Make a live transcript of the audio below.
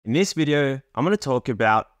In this video, I'm going to talk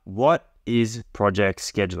about what is project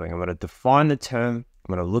scheduling. I'm going to define the term.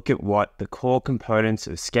 I'm going to look at what the core components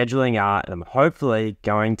of scheduling are, and I'm hopefully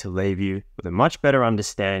going to leave you with a much better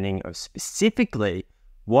understanding of specifically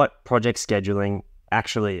what project scheduling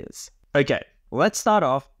actually is. Okay, let's start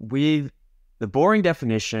off with the boring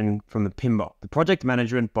definition from the PMBOK, the Project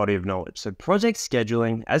Management Body of Knowledge. So project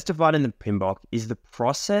scheduling, as defined in the PMBOK, is the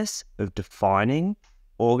process of defining,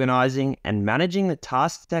 organizing, and managing the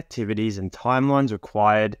tasks, activities, and timelines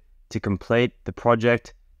required to complete the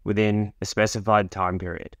project within a specified time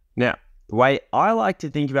period. Now, the way I like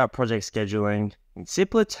to think about project scheduling in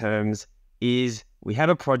simpler terms is we have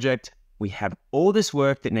a project, we have all this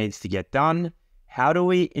work that needs to get done. How do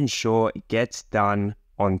we ensure it gets done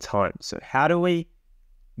on time? So how do we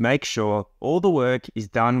make sure all the work is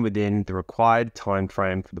done within the required time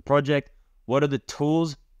frame for the project? What are the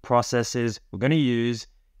tools, processes we're going to use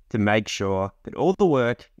to make sure that all the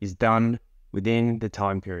work is done within the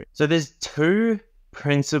time period? So there's two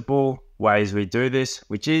principal ways we do this,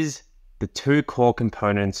 which is the two core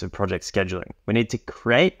components of project scheduling. We need to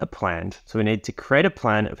create a plan. So we need to create a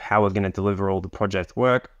plan of how we're going to deliver all the project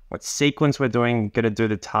work, what sequence we're going to do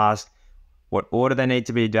the task, what order they need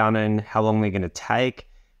to be done in, how long they're going to take,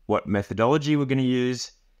 what methodology we're going to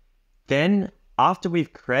use. Then after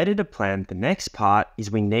we've created a plan, the next part is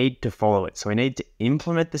we need to follow it. So we need to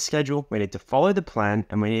implement the schedule, we need to follow the plan,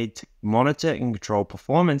 and we need to monitor and control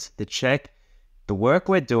performance to check the work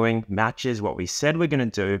we're doing matches what we said we're going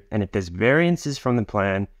to do. And if there's variances from the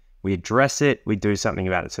plan, we address it, we do something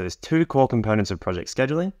about it. So there's two core components of project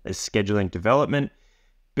scheduling. There's scheduling development,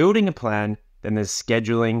 building a plan, then there's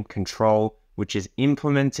scheduling control, which is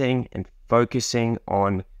implementing and focusing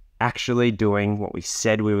on actually doing what we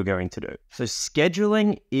said we were going to do. So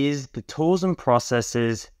scheduling is the tools and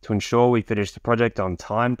processes to ensure we finish the project on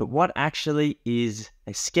time. But what actually is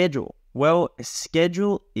a schedule? Well, a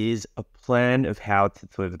schedule is a plan of how to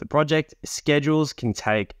deliver the project. Schedules can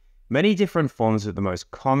take many different forms, but the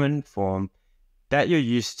most common form that you're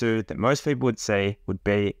used to, that most people would say, would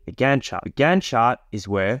be a Gantt chart. A Gantt chart is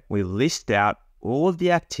where we list out all of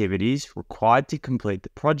the activities required to complete the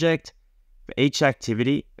project. For each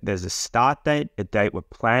activity, there's a start date, a date we're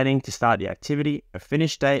planning to start the activity, a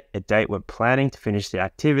finish date, a date we're planning to finish the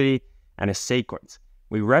activity, and a sequence.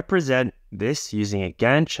 We represent this using a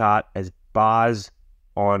Gantt chart as bars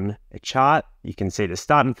on a chart. You can see the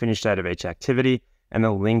start and finish date of each activity and the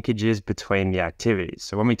linkages between the activities.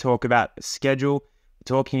 So when we talk about a schedule, we're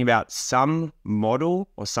talking about some model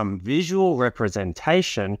or some visual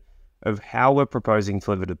representation of how we're proposing to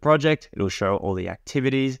deliver the project. It'll show all the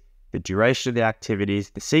activities, the duration of the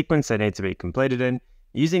activities, the sequence they need to be completed in.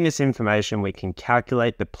 Using this information, we can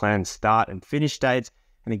calculate the planned start and finish dates,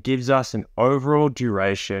 and it gives us an overall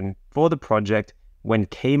duration for the project, when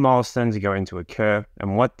key milestones are going to occur,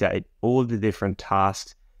 and what date all of the different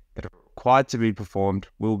tasks that are required to be performed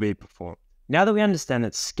will be performed. Now that we understand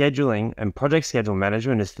that scheduling and project schedule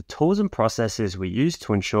management is the tools and processes we use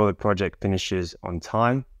to ensure the project finishes on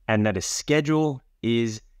time, and that a schedule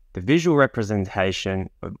is the visual representation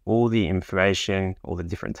of all the information, all the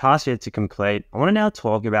different tasks you have to complete, I want to now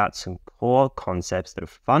talk about some core concepts that are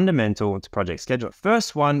fundamental to project schedule.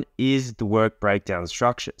 First one is the work breakdown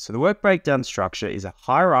structure. So the work breakdown structure is a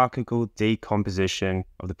hierarchical decomposition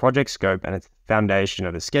of the project scope, and it's the foundation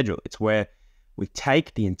of the schedule. It's where we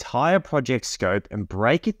take the entire project scope and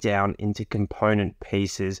break it down into component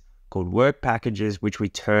pieces called work packages, which we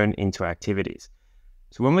turn into activities.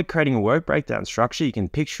 So when we're creating a work breakdown structure, you can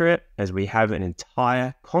picture it as we have an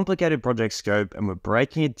entire complicated project scope and we're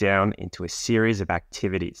breaking it down into a series of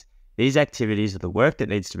activities. These activities are the work that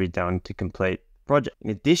needs to be done to complete the project. In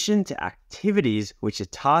addition to activities, which are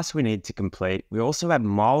tasks we need to complete, we also have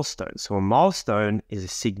milestones. So a milestone is a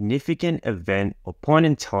significant event or point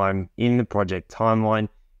in time in the project timeline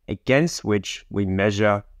against which we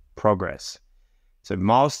measure progress. So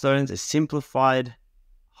milestones are simplified,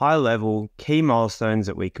 high-level key milestones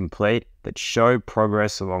that we complete that show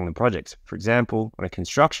progress along the project. For example, on a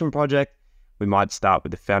construction project, we might start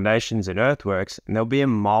with the foundations and earthworks, and there'll be a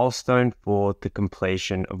milestone for the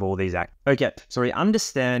completion of all these acts. Okay, so we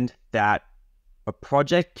understand that a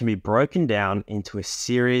project can be broken down into a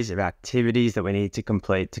series of activities that we need to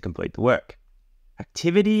complete the work.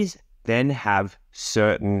 Activities then have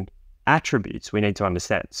certain attributes we need to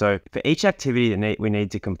understand. So for each activity that we need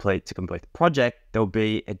to complete the project, there'll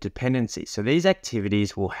be a dependency. So these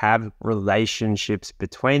activities will have relationships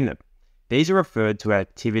between them. These are referred to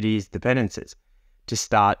activities dependencies. To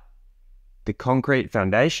start, the concrete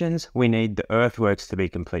foundations, we need the earthworks to be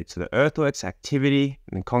complete. So the earthworks activity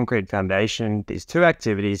and the concrete foundation, these two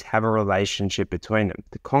activities have a relationship between them.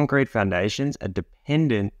 The concrete foundations are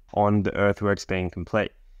dependent on the earthworks being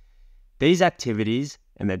complete. These activities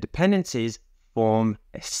and their dependencies form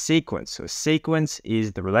a sequence. So a sequence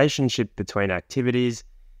is the relationship between activities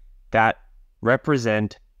that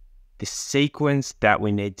represent the sequence that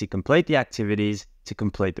we need to complete the activities to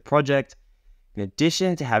complete the project. In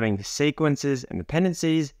addition to having the sequences and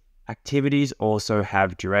dependencies, activities also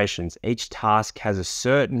have durations. Each task has a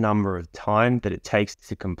certain number of time that it takes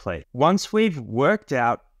to complete. Once we've worked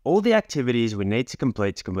out all the activities we need to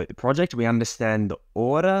complete the project, we understand the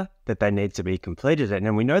order that they need to be completed in,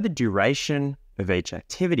 and we know the duration of each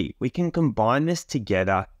activity. We can combine this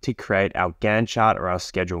together to create our Gantt chart or our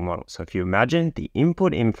schedule model. So if you imagine the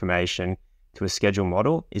input information to a schedule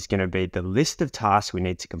model is going to be the list of tasks we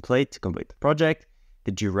need to complete the project,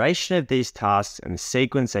 the duration of these tasks, and the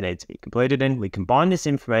sequence they need to be completed in. We combine this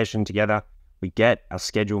information together, we get our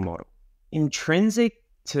schedule model. Intrinsic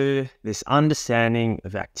to this understanding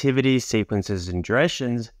of activities, sequences, and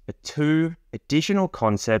durations are two additional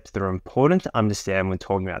concepts that are important to understand when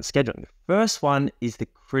talking about scheduling. The first one is the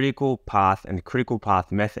critical path and the critical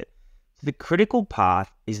path method. So the critical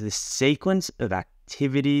path is the sequence of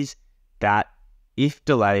activities that, if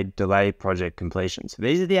delayed, delay project completion. So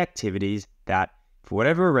these are the activities that, for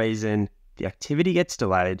whatever reason, the activity gets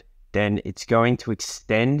delayed, then it's going to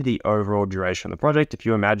extend the overall duration of the project. If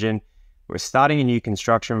you imagine we're starting a new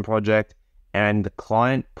construction project and the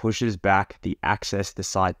client pushes back the access to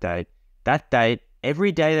site date, that date,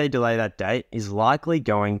 every day they delay that date is likely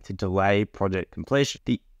going to delay project completion.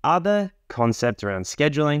 The other concept around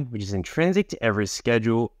scheduling, which is intrinsic to every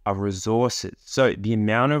schedule, are resources. So the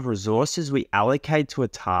amount of resources we allocate to a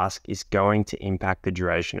task is going to impact the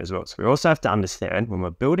duration as well. So we also have to understand when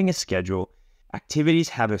we're building a schedule, activities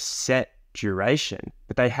have a set duration,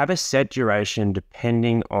 but they have a set duration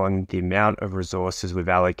depending on the amount of resources we've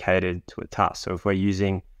allocated to a task. So if we're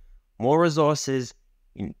using more resources,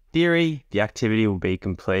 in theory, the activity will be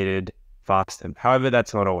completed faster. However,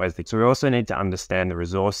 that's not always the case. So we also need to understand the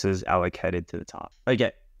resources allocated to the task.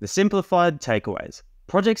 Okay, the simplified takeaways.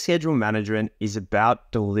 Project schedule management is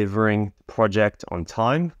about delivering the project on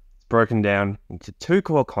time. It's broken down into two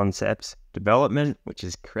core concepts: development, which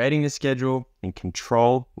is creating the schedule, and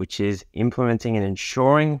control, which is implementing and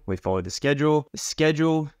ensuring we follow the schedule. The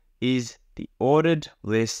schedule is the ordered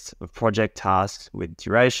list of project tasks with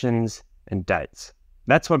durations and dates.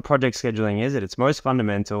 That's what project scheduling is at its most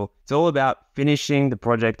fundamental. It's all about finishing the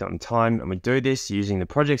project on time, and we do this using the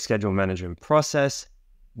project schedule management process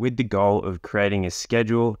with the goal of creating a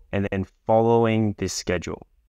schedule and then following this schedule.